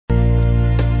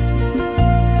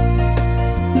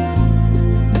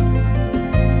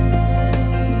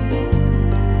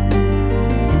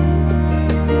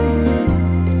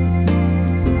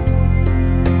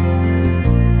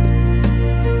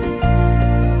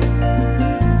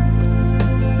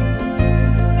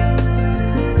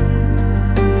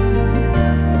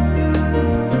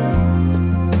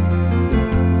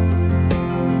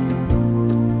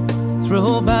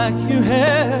back your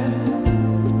hair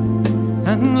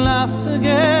and laugh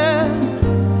again.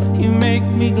 You make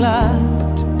me glad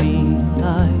to be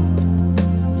alive.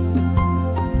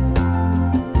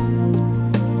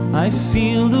 I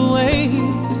feel the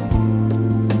weight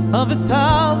of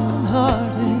 1,000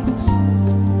 heartaches.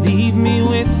 Leave me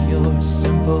with your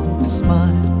simple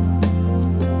smile.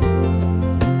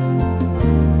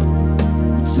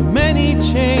 So many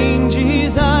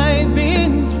changes I've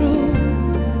been through,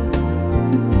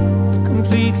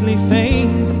 completely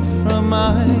faded from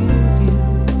my view.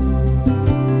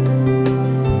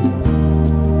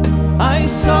 I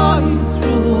saw you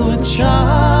through a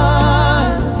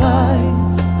child's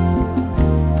eyes,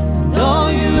 and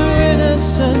all your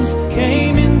innocence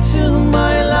came into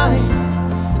my life.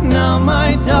 Now my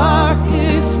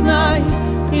darkest night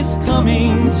is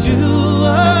coming to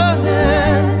an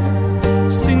end.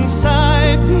 Since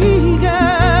I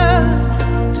began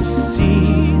to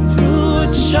see through a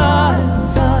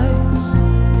child's eyes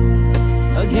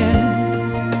again.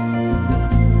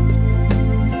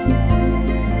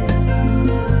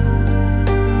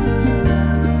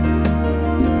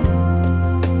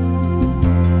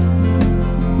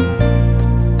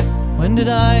 When did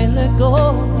I let go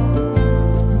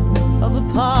of a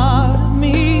part of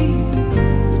me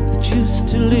that used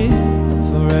to live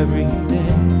for every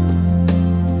day?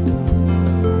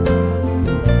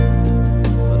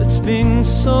 It's been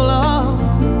so long,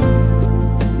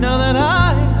 now that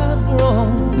I have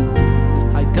grown,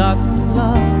 I got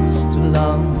lost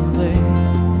along the way.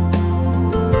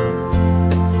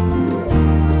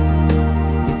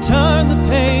 You turned the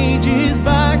pages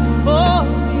back for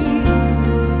me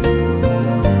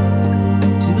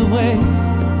to the way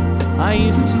I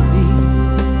used to be.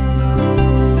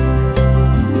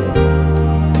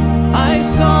 I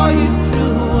saw you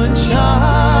through a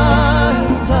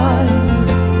child's eyes,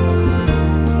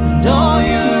 and all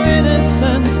your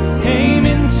innocence came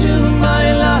into my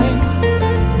life.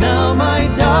 Now my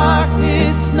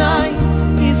darkest night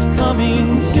is coming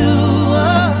to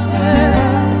an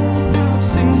end.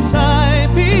 Since I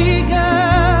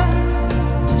began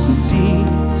to see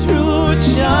through a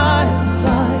child's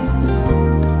eyes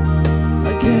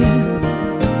again.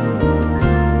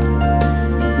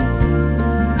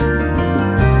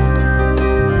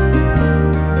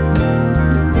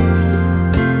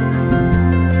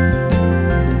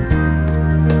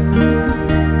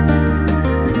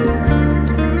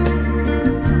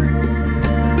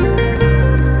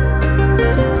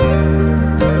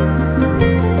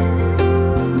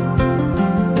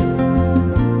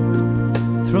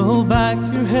 Back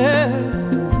your hair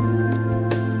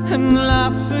and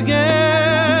laugh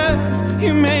again.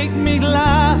 You make me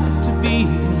glad to be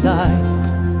alive.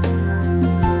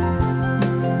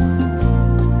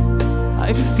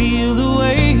 I feel the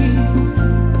weight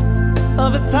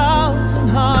of 1,000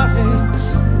 heartaches.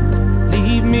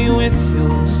 Leave me with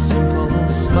your simple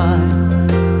smile.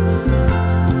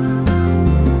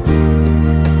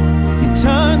 You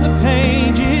turn the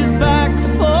pages back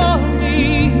for me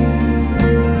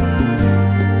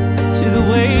to the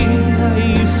way I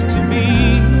used to be.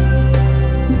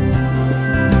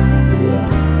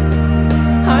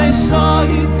 I saw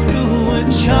you through a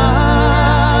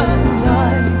child's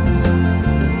eyes,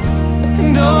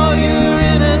 and all your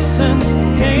innocence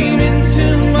came into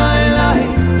my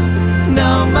life.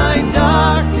 Now my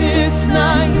darkest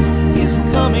night is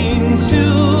coming to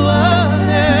an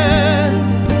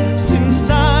end. Since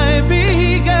I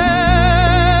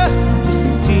began to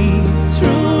see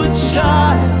through a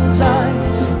child's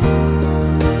eyes,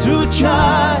 through a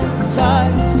child's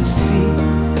eyes, to see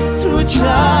through a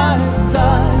child's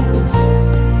eyes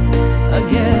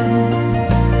again.